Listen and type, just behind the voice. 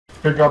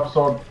Pick up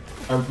sword.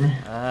 Help me.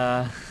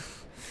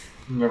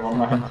 Never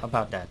mind.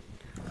 About that.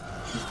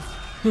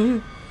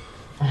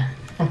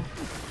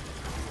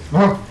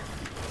 No.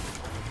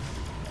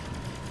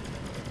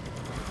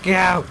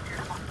 Go!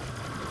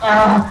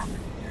 Ah.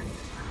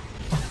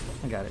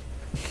 I got it.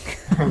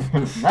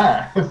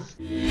 Nice.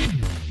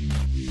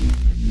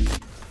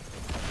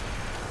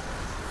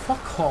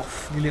 Fuck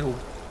off, you little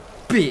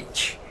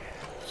bitch.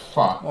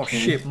 Fuck. Oh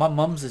shit, my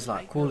mum's is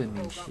like calling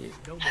me and shit.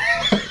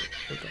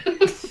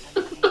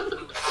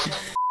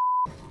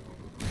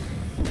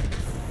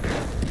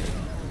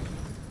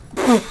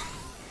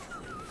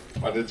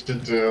 What did you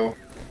do?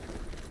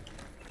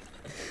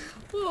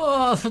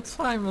 Oh, the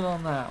timing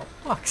on that.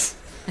 Fuck's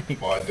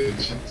sake. What did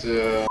you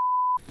do?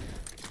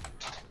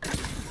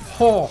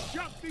 Oh,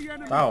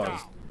 that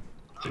was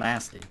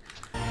nasty.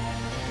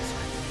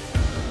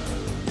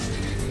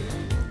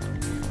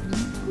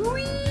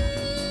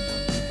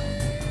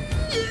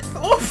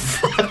 Oh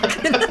fuck!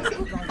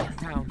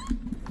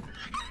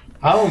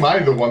 How am I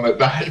the one that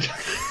died?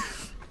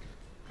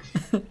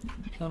 I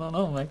don't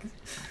know, Mike.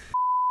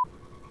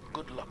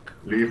 Good luck.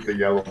 Leave the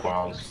yellow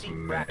balls See to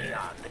me.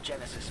 Brachyard, the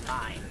Genesis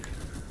mind.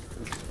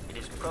 It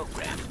is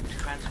programmed to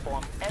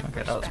transform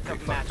every that was speck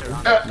pretty of matter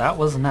fucked. on That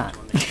was not.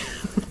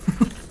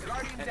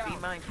 And be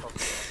mindful.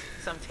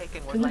 Some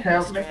taken were Can you likely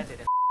help me? stranded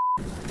in.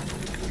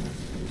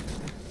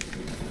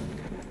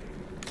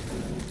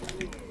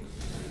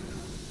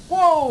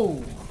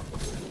 Whoa!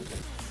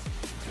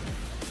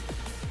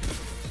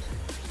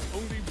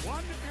 Only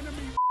one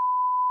enemy.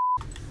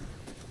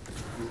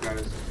 You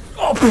guys.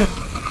 Oh.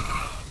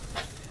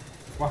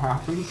 What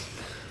happens?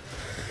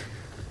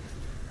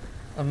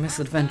 A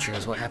misadventure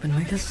is what happened,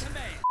 Lucas.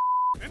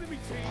 Enemy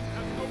team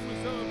has no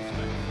reserves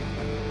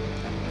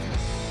left.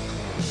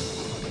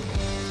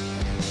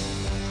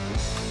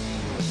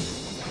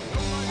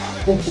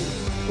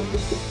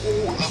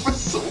 That was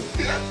so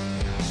good.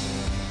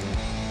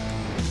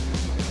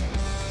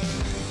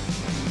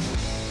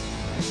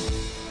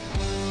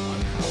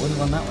 I wouldn't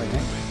run that way,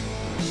 mate.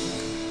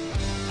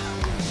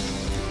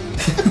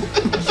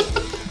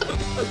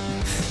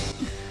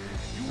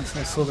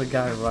 I saw the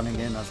guy running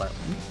in, I was like,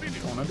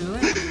 don't wanna do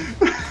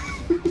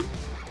that.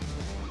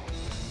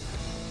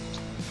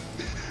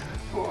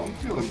 Oh, I'm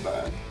feeling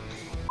bad.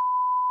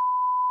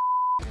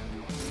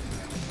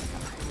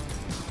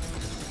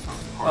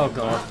 Oh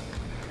god.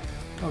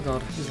 Oh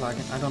god, he's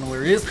lagging. I don't know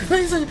where he is.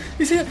 He's in!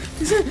 He's here!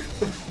 He's here!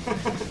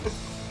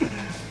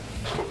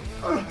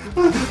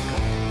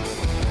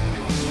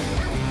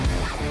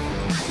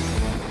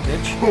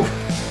 Bitch.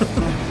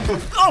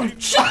 Oh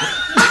shit!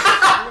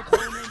 Your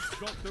opponents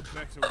got the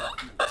better of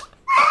you.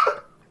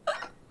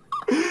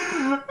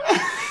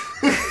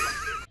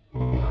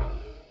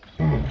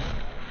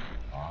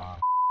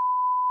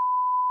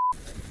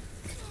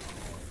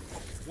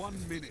 One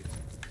minute.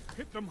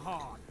 Hit them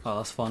hard. Oh,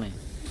 that's funny.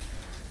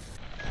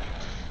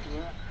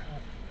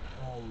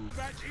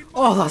 Back in.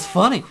 Oh, that's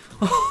funny!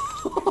 That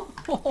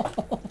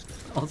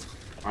was-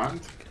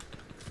 And?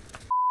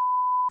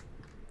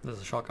 There's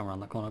a shotgun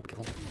around that corner,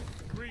 kill him.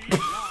 3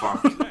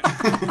 Fuck. lives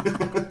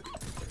left.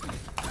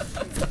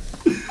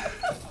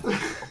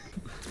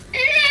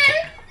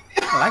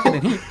 I like it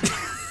in here.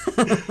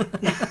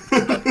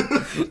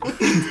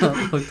 That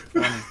looked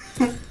funny.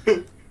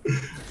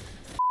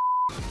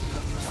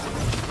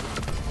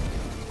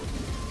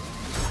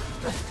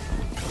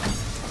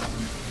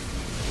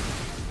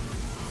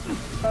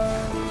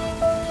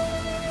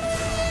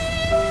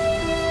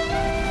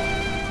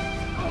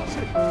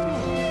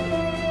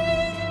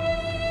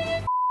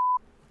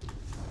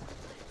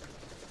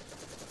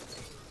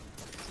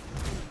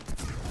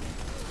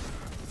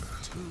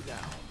 Two down,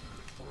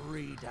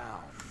 3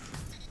 down.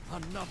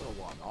 Another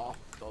one off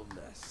the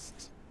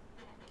list.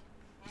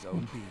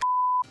 Zone B.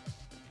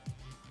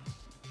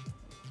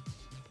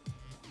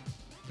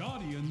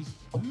 Guardians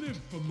live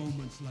for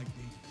moments like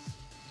these.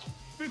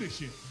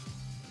 Finish it.